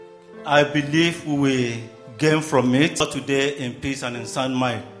I believe we will gain from it today in peace and in sound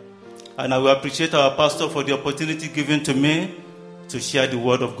mind. And I will appreciate our pastor for the opportunity given to me to share the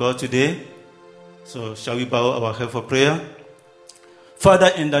word of God today. So shall we bow our head for prayer?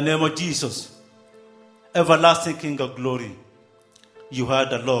 Father, in the name of Jesus, everlasting King of glory, you are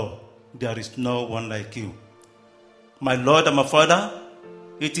the Lord. There is no one like you. My Lord and my Father,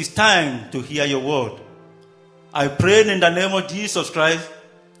 it is time to hear your word. I pray in the name of Jesus Christ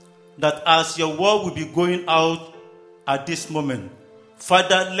that as your word will be going out at this moment,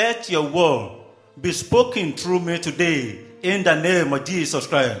 Father, let your word be spoken through me today in the name of Jesus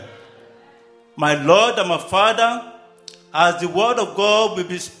Christ. My Lord and my Father, as the word of God will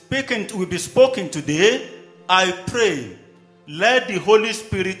be spoken today, I pray, let the Holy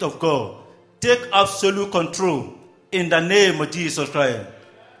Spirit of God take absolute control in the name of Jesus Christ.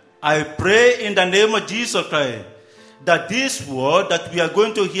 I pray in the name of Jesus Christ that this word that we are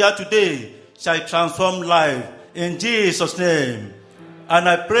going to hear today shall transform life in Jesus' name. And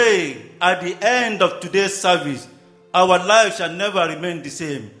I pray at the end of today's service, our life shall never remain the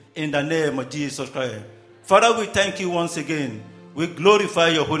same in the name of Jesus Christ. Father, we thank you once again. We glorify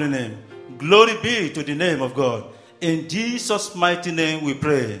your holy name. Glory be to the name of God. In Jesus' mighty name we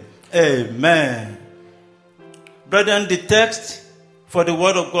pray. Amen. Brethren, the text for the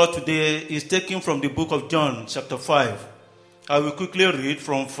word of God today is taken from the book of John, chapter 5. I will quickly read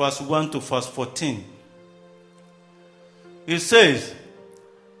from verse 1 to verse 14. It says,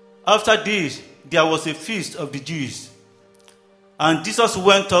 after this, there was a feast of the Jews, and Jesus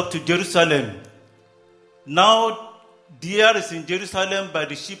went up to Jerusalem. Now there is in Jerusalem by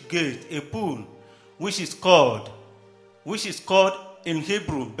the sheep gate a pool, which is called in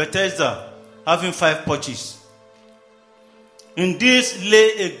Hebrew Bethesda, having 5 porches. In this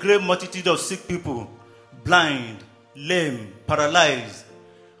lay a great multitude of sick people, blind, lame, paralyzed,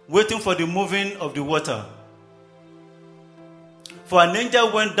 waiting for the moving of the water. For an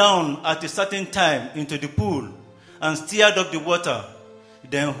angel went down at a certain time into the pool and stirred up the water.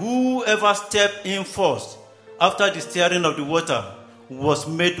 Then whoever stepped in first after the stirring of the water was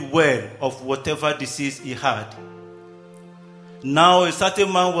made well of whatever disease he had. Now a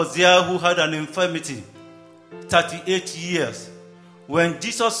certain man was there who had an infirmity 38 years. When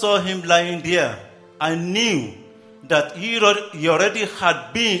Jesus saw him lying there and knew that he already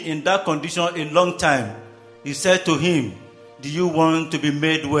had been in that condition a long time, he said to him, "Do you want to be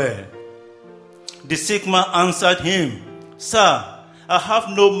made well?" The sick man answered him, "Sir, I have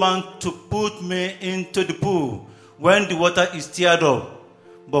no man to put me into the pool when the water is stirred up.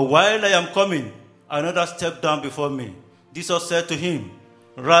 But while I am coming, another stepped down before me." Jesus said to him,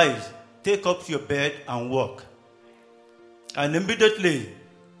 "Rise, take up your bed and walk." And immediately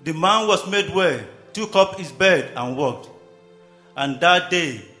the man was made well, took up his bed and walked. And that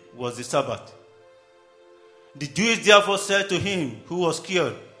day was the Sabbath. The Jews therefore said to him who was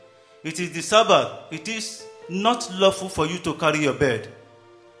cured, "It is the Sabbath. It is not lawful for you to carry your bed."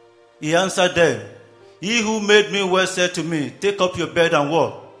 He answered them, "He who made me well said to me, 'Take up your bed and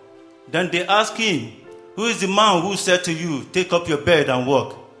walk.'" Then they asked him, "Who is the man who said to you, 'Take up your bed and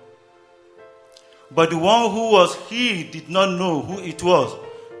walk'?" But the one who was healed did not know who it was,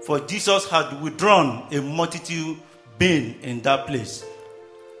 for Jesus had withdrawn, a multitude being in that place.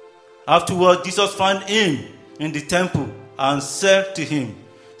 Afterward, Jesus found him in the temple and said to him,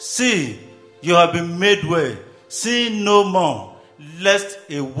 "See, you have been made well. Sin no more, lest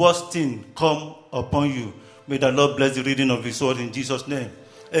a worse thing come upon you." May the Lord bless the reading of his word in Jesus' name.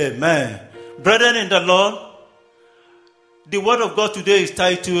 Amen. Brethren in the Lord, the word of God today is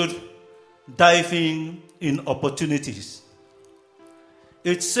titled, "Diving in Opportunities."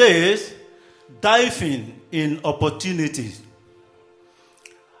 It says, diving in opportunities.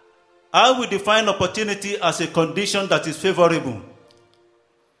 I will define opportunity as a condition that is favorable,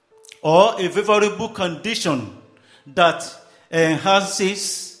 or a favorable condition that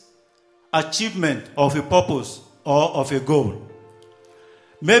enhances achievement of a purpose or of a goal.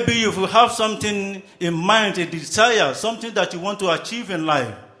 Maybe if you have something in mind, a desire, something that you want to achieve in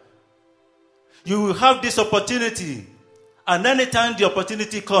life, you will have this opportunity. And anytime the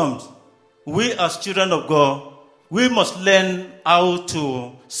opportunity comes, we as children of God, we must learn how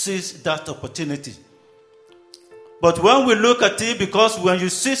to seize that opportunity. But when we look at it, because when you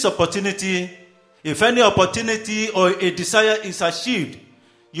seize opportunity, if any opportunity or a desire is achieved,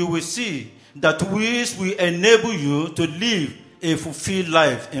 you will see that which will enable you to live a fulfilled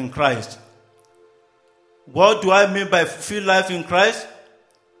life in Christ. What do I mean by fulfilled life in Christ?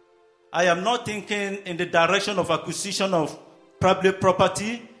 I am not thinking in the direction of acquisition of public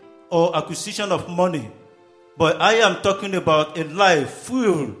property or acquisition of money, but I am talking about a life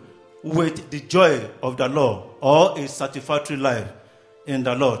full with the joy of the Lord, or a satisfactory life in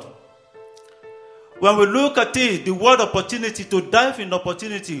the Lord. When we look at it, the word opportunity, to dive in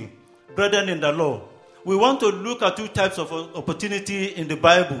opportunity, brethren in the Lord, we want to look at two types of opportunity in the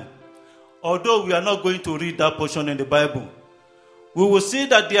Bible. Although we are not going to read that portion in the Bible, we will see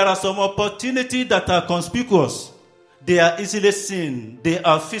that there are some opportunities that are conspicuous. They are easily seen. They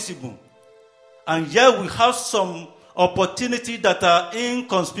are visible. And yet we have some opportunities that are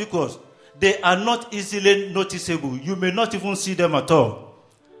inconspicuous. They are not easily noticeable. You may not even see them at all.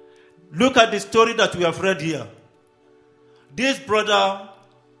 Look at the story that we have read here. This brother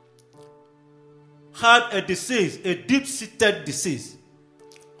had a disease, a deep-seated disease,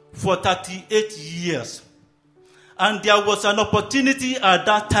 for 38 years. And there was an opportunity at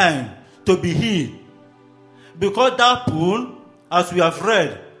that time to be healed. Because that pool, as we have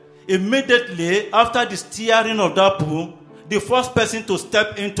read, immediately after the stirring of that pool, the first person to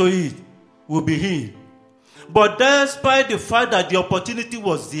step into it will be healed. But despite the fact that the opportunity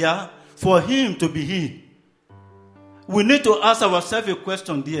was there for him to be healed, we need to ask ourselves a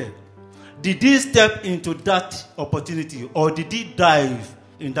question there. Did he step into that opportunity, or did he dive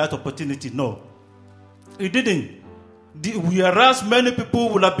in that opportunity? No. He didn't. Whereas many people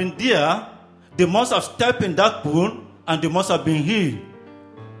would have been there, they must have stepped in that pool and they must have been healed.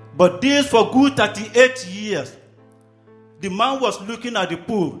 But this, for good 38 years, the man was looking at the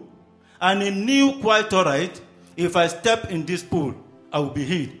pool and he knew quite all right, if I step in this pool, I will be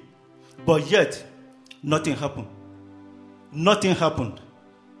healed. But yet, nothing happened. Nothing happened.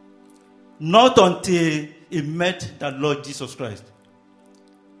 Not until he met the Lord Jesus Christ.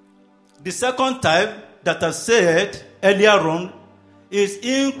 The second type that I said earlier on is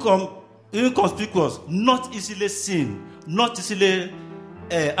inconspicuous, not easily seen, not easily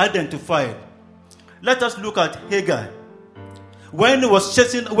identified. Let us look at Hagar. When he was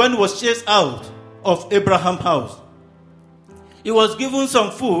chased out of Abraham's house, he was given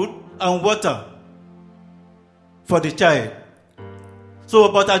some food and water for the child.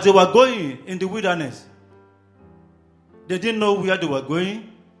 So, but as they were going in the wilderness, they didn't know where they were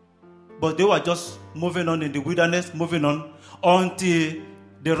going, but they were just moving on in the wilderness, moving on until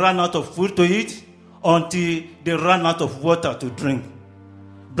they ran out of food to eat, until they ran out of water to drink.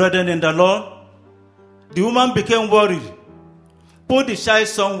 Brethren in the Lord, the woman became worried, put the child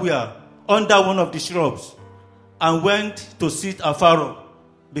somewhere under one of the shrubs, and went to sit afar off,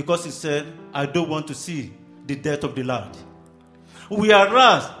 because he said, I don't want to see the death of the lad.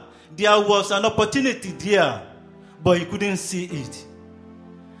 Whereas there was an opportunity there, but he couldn't see it.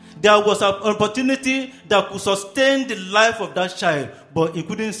 There was an opportunity that could sustain the life of that child, but he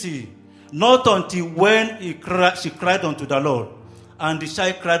couldn't see it. Not until when she cried unto the Lord, and the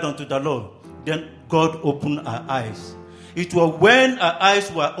child cried unto the Lord, then God opened her eyes. It was when her eyes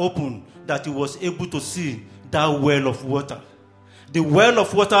were opened that he was able to see that well of water. The well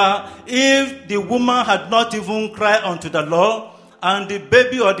of water, if the woman had not even cried unto the Lord, and the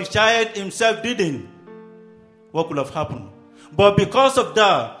baby or the child himself didn't, what could have happened? But because of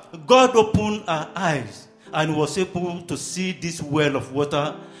that, God opened her eyes and was able to see this well of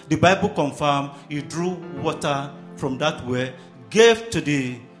water. The Bible confirmed he drew water from that well, gave to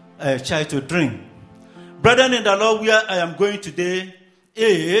the child to drink. Brethren in the Lord, where I am going today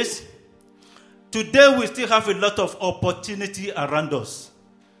is, today we still have a lot of opportunity around us.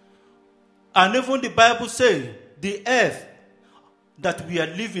 And even the Bible says, the earth that we are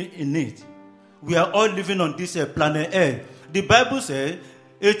living in it, we are all living on this planet Earth. The Bible says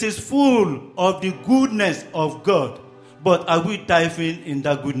it is full of the goodness of God. But are we diving in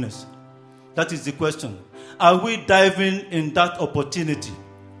that goodness? That is the question. Are we diving in that opportunity?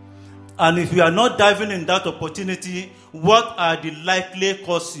 And if we are not diving in that opportunity, what are the likely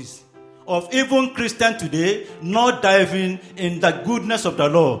causes of even Christians today not diving in the goodness of the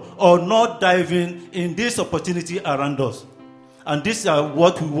Lord, or not diving in this opportunity around us? And this is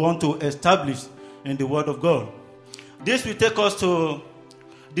what we want to establish in the Word of God. This will take us to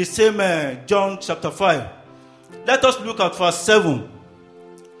the same John chapter 5. Let us look at verse 7.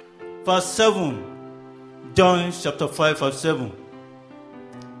 Verse 7. John chapter 5, verse 7.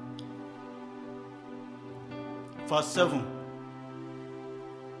 Verse 7.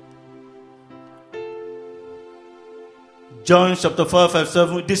 John chapter 5, verse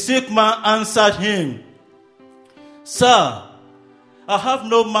 7. The sick man answered him, Sir, I have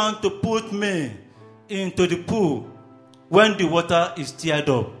no man to put me into the pool when the water is stirred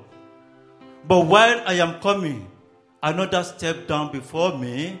up. But while I am coming, another step down before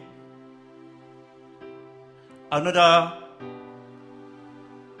me, another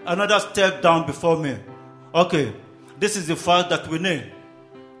step down before me. Okay, this is the fact that we need.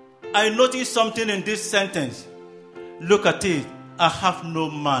 I noticed something in this sentence. Look at it. I have no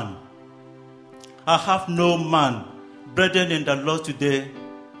man. I have no man. Brethren in the Lord today,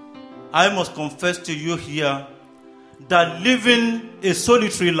 I must confess to you here that living a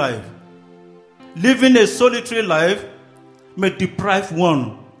solitary life may deprive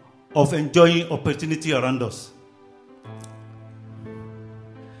one of enjoying opportunity around us.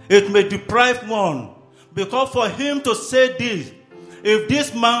 It may deprive one, because for him to say this, if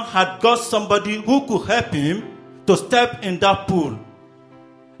this man had got somebody who could help him to step in that pool,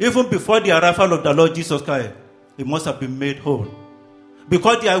 even before the arrival of the Lord Jesus Christ, he must have been made whole.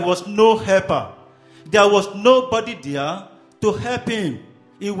 Because there was no helper. There was nobody there to help him.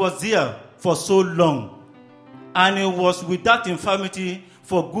 He was there for so long. And he was with that infirmity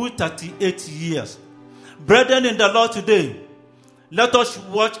for good 38 years. Brethren in the Lord today, let us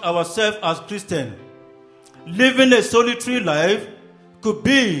watch ourselves as Christians. Living a solitary life could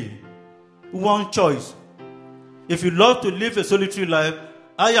be one choice. If you love to live a solitary life,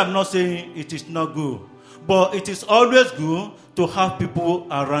 I am not saying it is not good. But it is always good to have people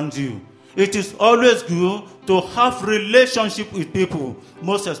around you. It is always good to have relationship with people,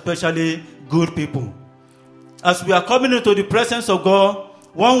 most especially good people. As we are coming into the presence of God,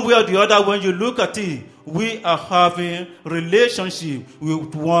 one way or the other, when you look at it, we are having relationship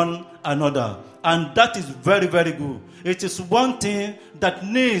with one another. And that is very, very good. It is one thing that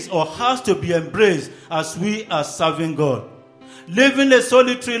needs or has to be embraced as we are serving God. Living a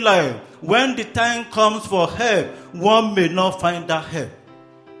solitary life, when the time comes for help, one may not find that help.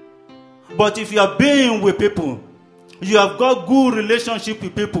 But if you are being with people, you have got good relationship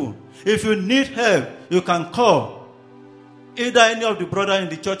with people. If you need help, you can call either any of the brothers in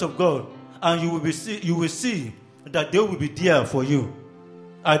the church of God, and you will see that they will be there for you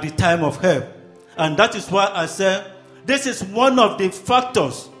at the time of help. And that is why I said this is one of the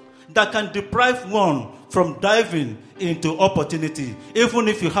factors that can deprive one from diving into opportunity, even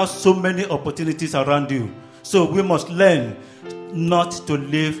if you have so many opportunities around you. So we must learn not to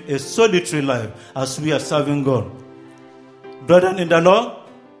live a solitary life as we are serving God. Brethren in the Lord,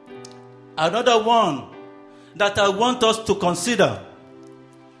 another one that I want us to consider,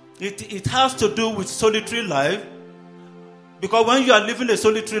 it has to do with solitary life, because when you are living a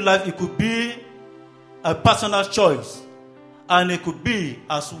solitary life, it could be a personal choice, and it could be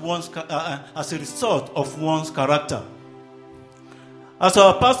as a result of one's character. As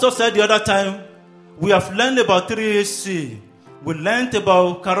our pastor said the other time, we have learned about 3C. We learned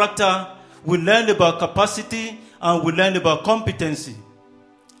about character, we learned about capacity, and we learned about competency.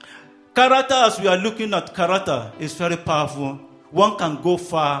 Character, as we are looking at character, is very powerful. One can go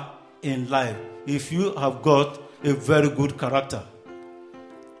far in life if you have got a very good character.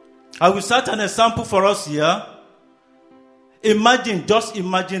 I will set an example for us here. Just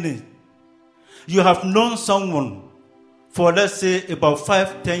imagine it. You have known someone for, let's say, about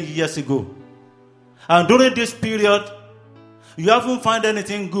 5-10 years ago. And during this period, you haven't found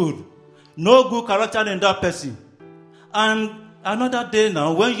anything good. No good character in that person. And another day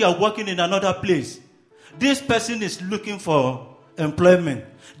now, when you are working in another place, this person is looking for employment.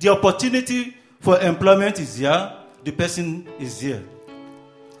 The opportunity for employment is here. The person is here.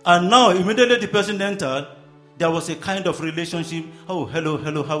 And now, immediately the person entered, there was a kind of relationship. Oh, hello,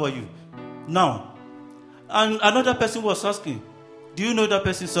 how are you? Now, and another person was asking, do you know that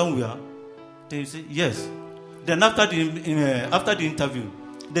person somewhere? They say, yes. Then after the interview,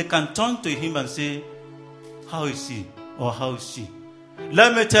 they can turn to him and say, how is he or how is she?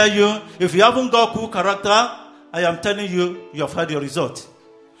 Let me tell you, if you haven't got cool character, I am telling you, you have had your result.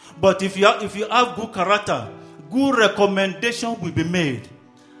 But if you have good character, good recommendation will be made.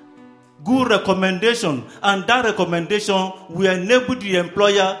 Good recommendation, and that recommendation will enable the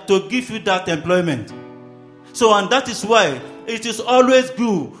employer to give you that employment. So, and that is why it is always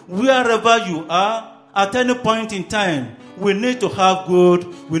good, wherever you are, at any point in time, we need to have good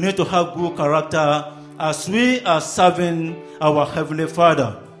character as we are serving our Heavenly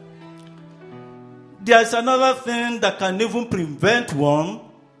Father. There is another thing that can even prevent one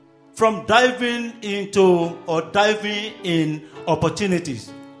from diving into or diving in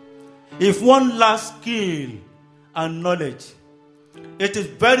opportunities. If one lacks skill and knowledge, it is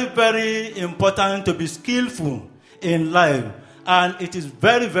very, very important to be skillful in life, and it is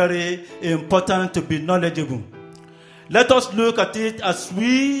very, very important to be knowledgeable. Let us look at it as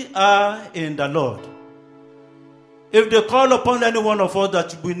we are in the Lord. If they call upon any one of us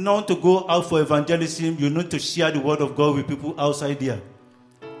that we know to go out for evangelism, you need to share the word of God with people outside there.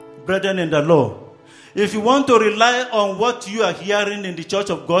 Brethren in the Lord, if you want to rely on what you are hearing in the church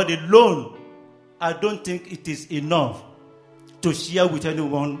of God alone, I don't think it is enough to share with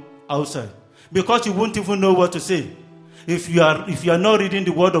anyone outside, because you won't even know what to say. If you are not reading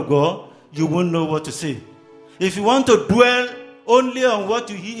the Word of God, you won't know what to say. If you want to dwell only on what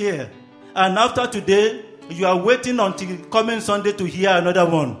you hear, and after today you are waiting until coming Sunday to hear another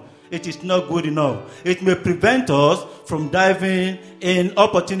one, it is not good enough. It may prevent us from diving in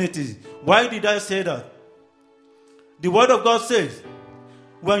opportunities. Why did I say that? The Word of God says,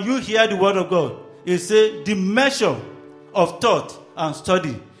 when you hear the Word of God, it says the measure of thought and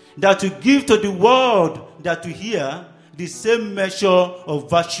study that you give to the word that you hear, the same measure of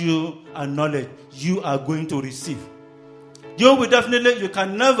virtue and knowledge you are going to receive. You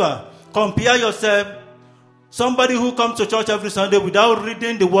can never compare yourself, somebody who comes to church every Sunday without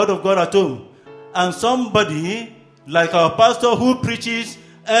reading the Word of God at home, and somebody like our pastor who preaches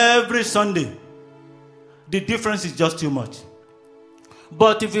every Sunday. The difference is just too much.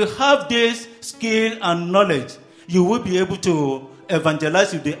 But if you have this skill and knowledge, you will be able to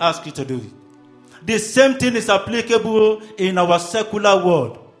evangelize if they ask you to do it. The same thing is applicable in our secular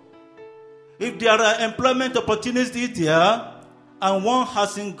world. If there are employment opportunities there and one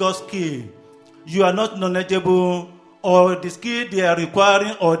hasn't got skill, you are not knowledgeable, or the skill they are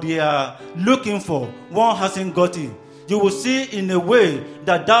requiring or they are looking for, one hasn't got it, you will see in a way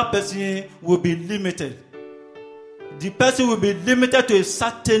that that person will be limited. The person will be limited to a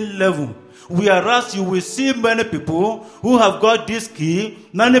certain level. Whereas you will see many people who have got this skill,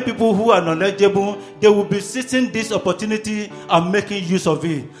 many people who are knowledgeable, they will be seizing this opportunity and making use of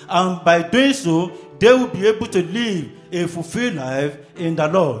it. And by doing so, they will be able to live a fulfilled life in the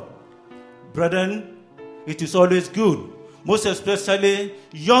Lord. Brethren, it is always good, most especially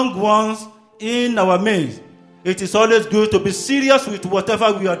young ones in our midst. It is always good to be serious with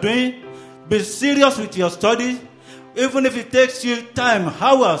whatever we are doing. Be serious with your studies. Even if it takes you time,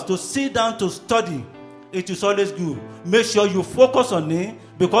 hours to sit down to study, it is always good. Make sure you focus on it,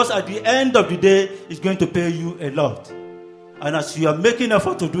 because at the end of the day, it's going to pay you a lot. And as you are making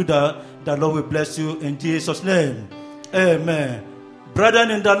effort to do that, the Lord will bless you in Jesus' name. Amen.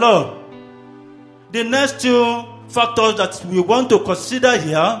 Brethren in the Lord, the next two factors that we want to consider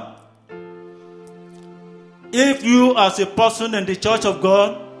here, if you as a person in the church of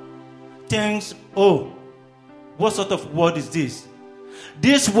God thinks, oh, what sort of word is this?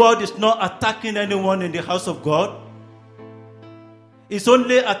 This word is not attacking anyone in the house of God. It's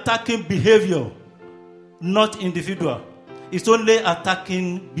only attacking behavior, not individual. It's only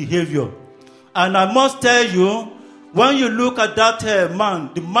attacking behavior. And I must tell you, when you look at that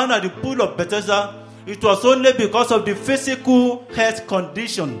man, the man at the pool of Bethesda, it was only because of the physical health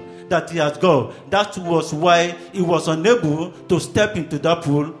condition that he has got. That was why he was unable to step into that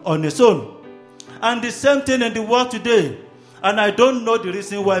pool on his own. And the same thing in the world today. And I don't know the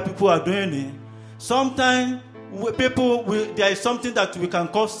reason why people are doing it. Sometimes there is something that we can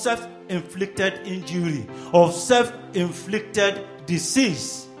call self-inflicted injury or self-inflicted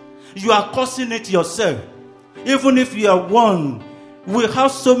disease. You are causing it yourself. Even if you are one, we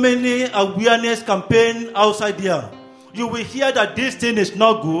have so many awareness campaigns outside there. You will hear that this thing is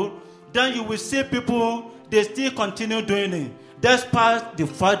not good. Then you will see people, they still continue doing it, despite the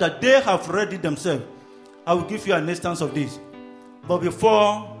fact that they have read it themselves. I will give you an instance of this. But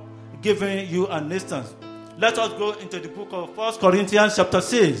before giving you an instance, let us go into the book of 1 Corinthians chapter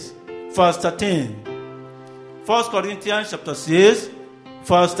 6, verse 13. 1 Corinthians chapter 6,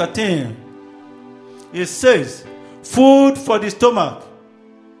 verse 13. It says, food for the stomach,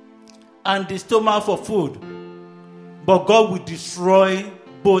 and the stomach for food. But God will destroy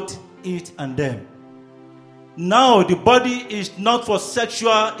both it and them. Now the body is not for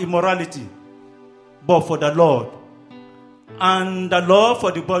sexual immorality, but for the Lord, and the Lord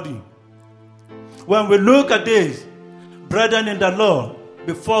for the body. When we look at this, brethren in the Lord,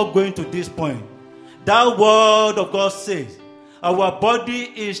 before going to this point, that word of God says, our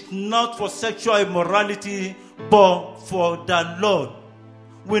body is not for sexual immorality, but for the Lord.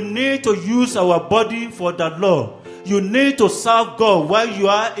 We need to use our body for the Lord. You need to serve God while you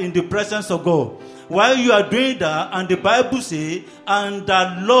are in the presence of God. While you are doing that, and the Bible says, and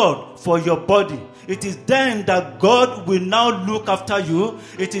the Lord for your body. It is then that God will now look after you.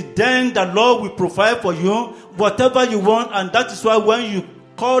 It is then the Lord will provide for you whatever you want. And that is why when you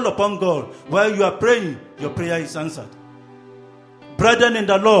call upon God, while you are praying, your prayer is answered. Brethren in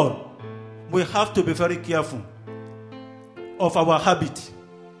the Lord, we have to be very careful of our habit.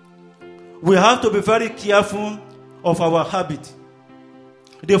 We have to be very careful of our habit.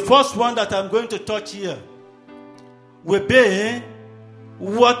 The first one that I'm going to touch here will be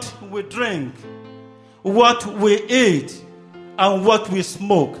what we drink, what we eat, and what we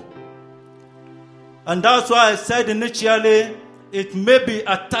smoke. And that's why I said initially, it may be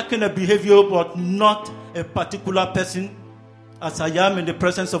attacking a behavior, but not a particular person, as I am in the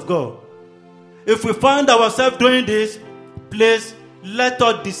presence of God. If we find ourselves doing this, please let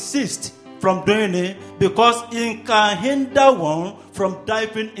us desist from doing it, because it can hinder one from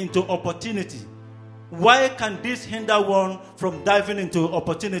diving into opportunity. Why can this hinder one from diving into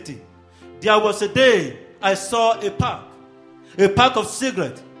opportunity? There was a day I saw a pack of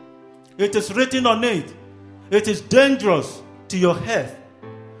cigarettes. It is written on it, it is dangerous to your health.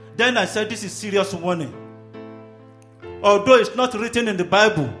 Then I said, this is serious warning. Although it's not written in the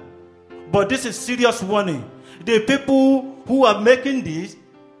Bible, but this is serious warning. The people who are making this,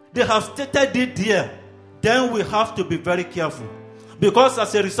 they have stated it there. Then we have to be very careful. Because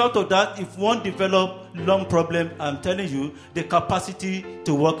as a result of that, if one develops lung problem, I'm telling you, the capacity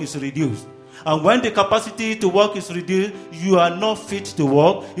to work is reduced. And when the capacity to work is reduced, you are not fit to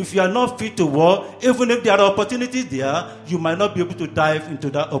work. If you are not fit to work, even if there are opportunities there, you might not be able to dive into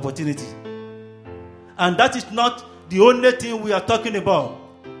that opportunity. And that is not the only thing we are talking about.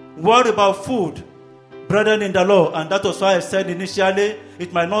 What about food? Brethren in the Lord, and that was why I said initially,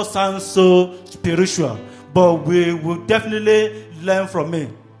 it might not sound so spiritual, but we will definitely learn from it.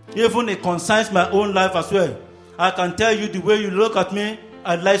 Even it concerns my own life as well. I can tell you, the way you look at me,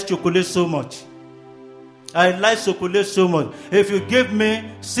 I like chocolate so much. I like chocolate so much. If you give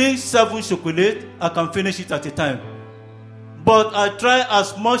me 6-7 chocolate, I can finish it at a time. But I try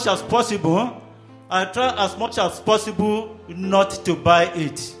as much as possible not to buy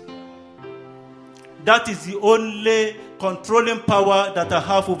it. That is the only controlling power that I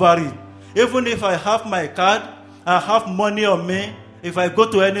have over it. Even if I have my card, I have money on me, if I go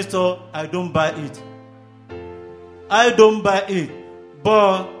to any store, I don't buy it. I don't buy it.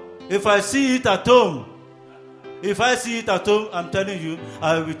 But if I see it at home, I'm telling you,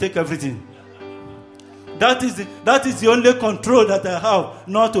 I will take everything. That is the only control that I have,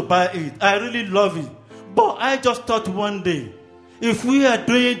 not to buy it. I really love it. But I just thought one day, if we are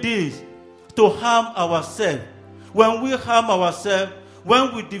doing this to harm ourselves, when we harm ourselves,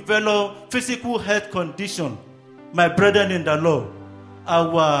 when we develop physical health condition, my brethren in the Lord,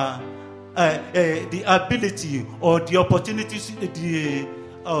 our the ability or the opportunities,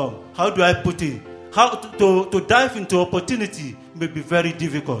 how do I put it? How to dive into opportunity may be very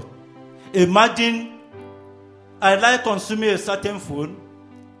difficult. Imagine I like consuming a certain food,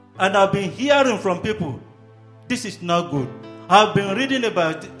 and I've been hearing from people, this is not good. I've been reading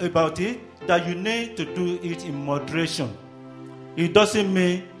about it, that you need to do it in moderation. It doesn't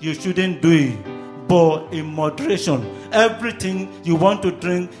mean you shouldn't do it, but in moderation. Everything you want to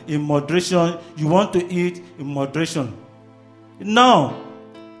drink in moderation, you want to eat in moderation. Now,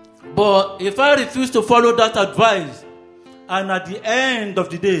 but if I refuse to follow that advice, and at the end of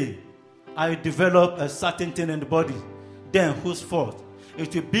the day, I develop a certain thing in the body, then whose fault?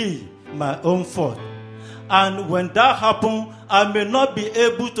 It will be my own fault. And when that happens, I may not be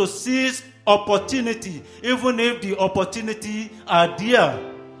able to seize opportunity, even if the opportunity are there.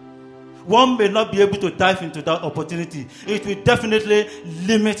 One may not be able to dive into that opportunity. It will definitely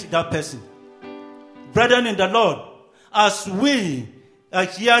limit that person. Brethren in the Lord, as we are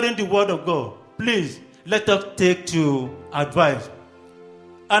hearing the word of God, please let us take to advice.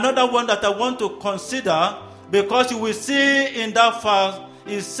 Another one that I want to consider, because you will see in that verse,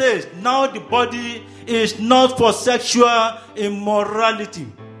 it says, now the body is not for sexual immorality.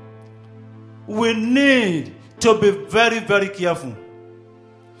 We need to be very, very careful.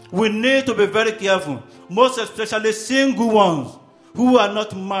 We need to be very careful, most especially single ones who are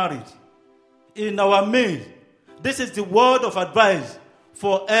not married. In our midst, this is the word of advice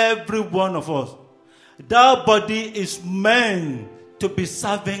for every one of us. That body is meant to be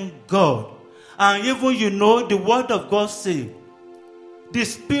serving God. And even the word of God says, the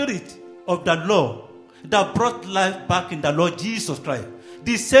Spirit of the Lord that brought life back in the Lord Jesus Christ,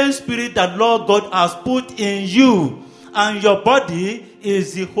 the same Spirit that Lord God has put in you, and your body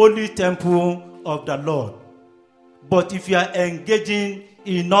is the holy temple of the Lord. But if you are engaging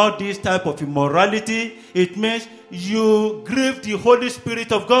in all this type of immorality, it means you grieve the Holy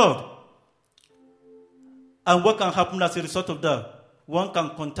Spirit of God. And what can happen as a result of that? One can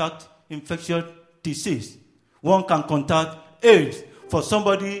contact infectious disease. One can contact AIDS. For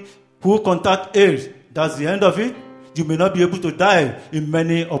somebody who contact AIDS, that's the end of it. You may not be able to dive in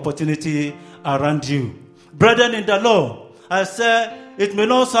many opportunities around you. Brethren in the Lord, I said it may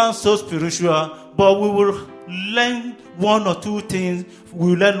not sound so spiritual, but we will learn one or two things.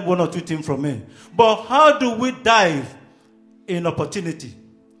 We will learn one or two things from it. But how do we dive in opportunity?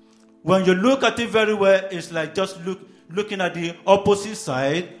 When you look at it very well, it's like just looking at the opposite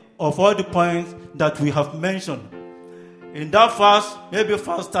side of all the points that we have mentioned. in that verse, maybe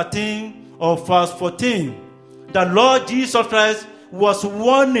verse 13 or verse 14, the Lord Jesus Christ was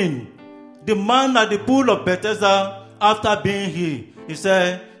warning the man at the pool of Bethesda after being healed. He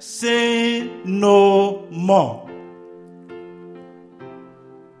said, sin no more.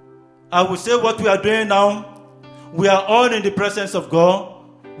 I will say what we are doing now. We are all in the presence of God.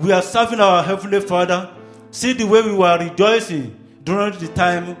 We are serving our Heavenly Father. See the way we were rejoicing during the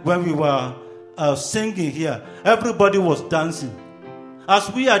time when we were singing here. Everybody was dancing.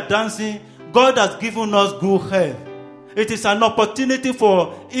 As we are dancing, God has given us good health. It is an opportunity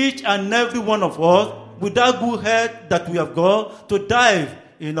for each and every one of us, with that good health that we have got, to dive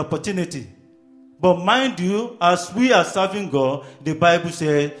in opportunity. But mind you, as we are serving God, the Bible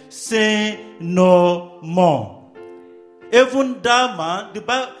says, sin no more. Even that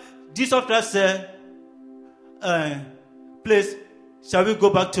man, Jesus Christ said, please, shall we go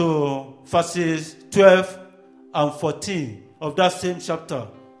back to verses 12 and 14 of that same chapter?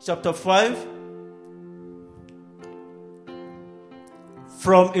 Chapter 5,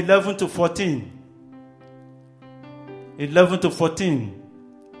 from 11 to 14. 11 to 14.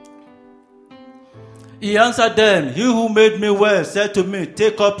 He answered them, he who made me well said to me,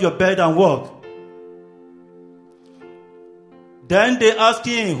 take up your bed and walk. Then they asked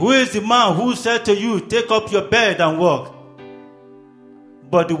him, who is the man who said to you, take up your bed and walk?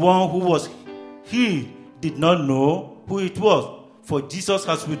 But the one who was healed did not know who it was, for Jesus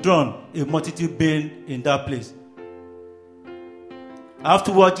has withdrawn, a multitude being in that place.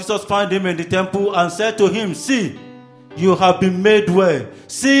 Afterward, Jesus found him in the temple and said to him, see, you have been made well.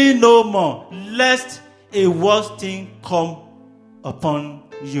 Sin no more, lest a worse thing come upon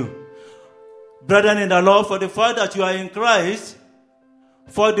you. Brethren in the Lord, for the fact that you are in Christ,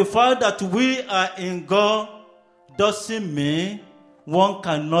 for the fact that we are in God, doesn't mean one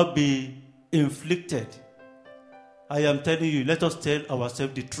cannot be inflicted. I am telling you, let us tell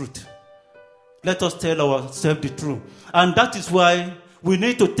ourselves the truth. Let us tell ourselves the truth. And that is why we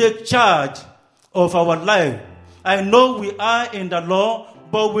need to take charge of our life. I know we are in the Lord,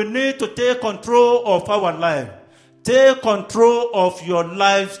 but we need to take control of our life. Take control of your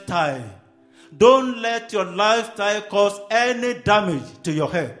lifestyle. Don't let your lifestyle cause any damage to your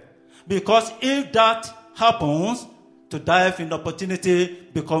health. Because if that happens, to dive in opportunity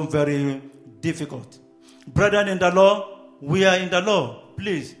becomes very difficult. Brethren in the Lord, we are in the Lord.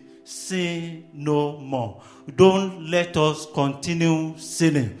 Please, sin no more. Don't let us continue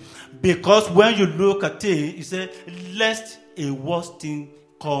sinning. Because when you look at it, it says, lest a worse thing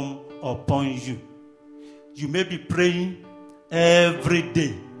come upon you. You may be praying every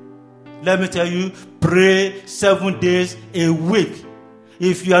day. Let me tell you, pray 7 days a week.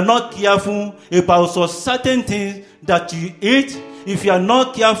 If you are not careful about some certain things that you eat, if you are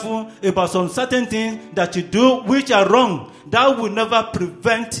not careful about some certain things that you do which are wrong, that will never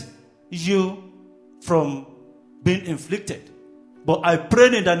prevent you from being inflicted. But I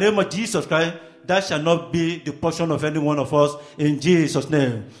pray in the name of Jesus Christ, that shall not be the portion of any one of us, in Jesus'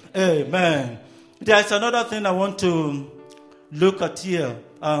 name. Amen. There is another thing I want to look at here,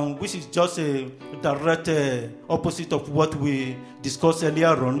 which is just a direct opposite of what we discussed earlier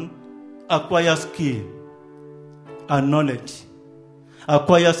on. Acquire skill and knowledge.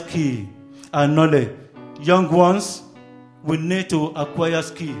 Acquire skill and knowledge. Young ones, we need to acquire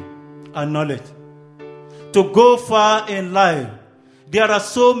skill and knowledge. To go far in life, there are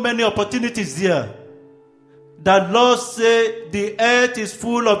so many opportunities there. The Lord said the earth is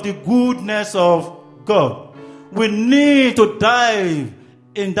full of the goodness of God. We need to dive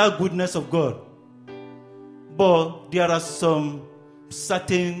in that goodness of God. But there are some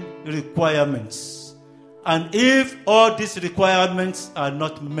certain requirements. And if all these requirements are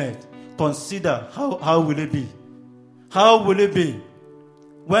not met, consider how will it be? How will it be?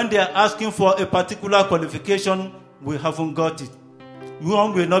 When they are asking for a particular qualification, we haven't got it.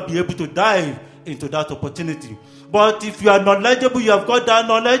 One will not be able to dive into that opportunity. But if you are knowledgeable, you have got that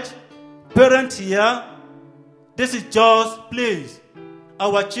knowledge. Parents here, this is just, please,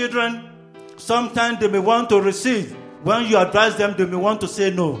 our children, sometimes they may want to receive. When you advise them, they may want to say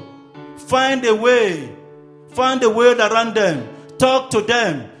no. Find a way around them. Talk to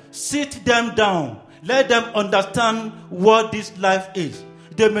them. Sit them down. Let them understand what this life is.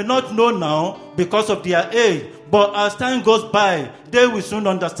 They may not know now because of their age, but as time goes by, they will soon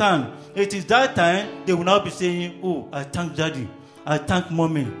understand. It is that time they will now be saying, oh, I thank Daddy, I thank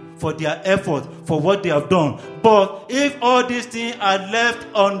Mommy for their effort, for what they have done. But if all these things are left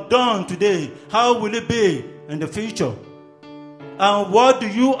undone today, how will it be in the future? And what do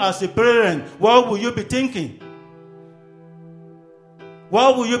you as a parent, what will you be thinking?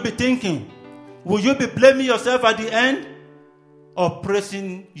 What will you be thinking? Will you be blaming yourself at the end? of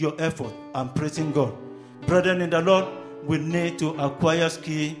praising your effort and praising God. Brethren in the Lord, we need to acquire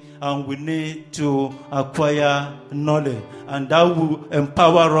skill and we need to acquire knowledge. And that will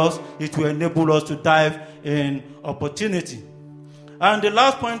empower us. It will enable us to dive in opportunity. And the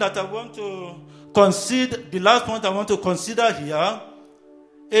last point that I want to consider here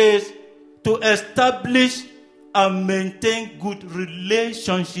is to establish and maintain good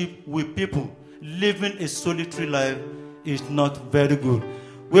relationship with people. Living a solitary life is not very good.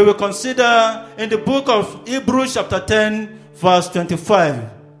 We will consider in the book of Hebrews chapter 10, verse 25.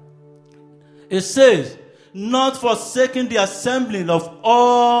 It says, not forsaking the assembling of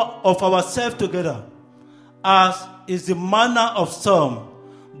all of ourselves together, as is the manner of some,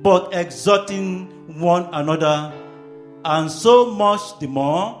 but exhorting one another, and so much the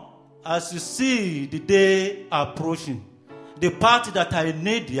more as you see the day approaching. The part that I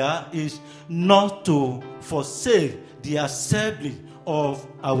need here is not to forsake the assembly of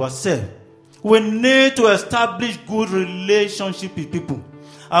ourselves. We need to establish good relationship with people.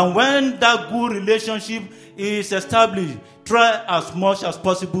 And when that good relationship is established, try as much as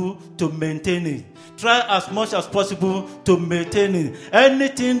possible to maintain it. Try as much as possible to maintain it.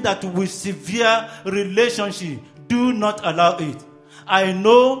 Anything that will sever relationship, do not allow it. I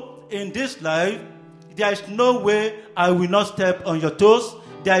know in this life, there is no way I will not step on your toes.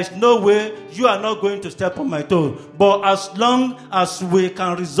 There is no way you are not going to step on my toes. But as long as we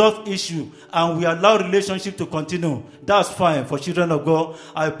can resolve issue and we allow relationship to continue, that's fine for children of God.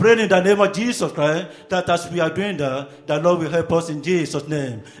 I pray in the name of Jesus Christ that as we are doing that, the Lord will help us in Jesus'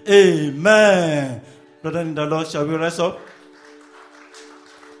 name. Amen. Brother in the Lord, shall we rise up?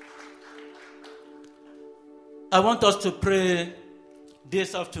 I want us to pray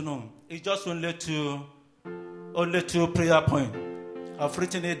this afternoon. It's just only two prayer points. I've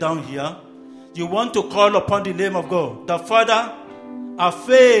written it down here. You want to call upon the name of God. The Father, I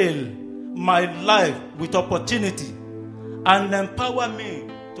fill my life with opportunity and empower me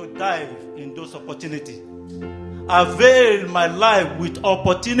to dive in those opportunities. Avail my life with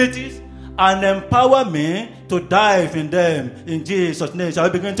opportunities and empower me to dive in them in Jesus' name. Shall I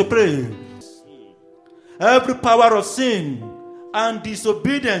begin to pray? Every power of sin and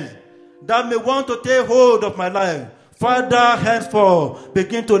disobedience that may want to take hold of my life, Father, henceforth,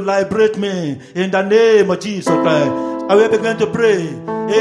 begin to liberate me in the name of Jesus Christ. I will begin to pray.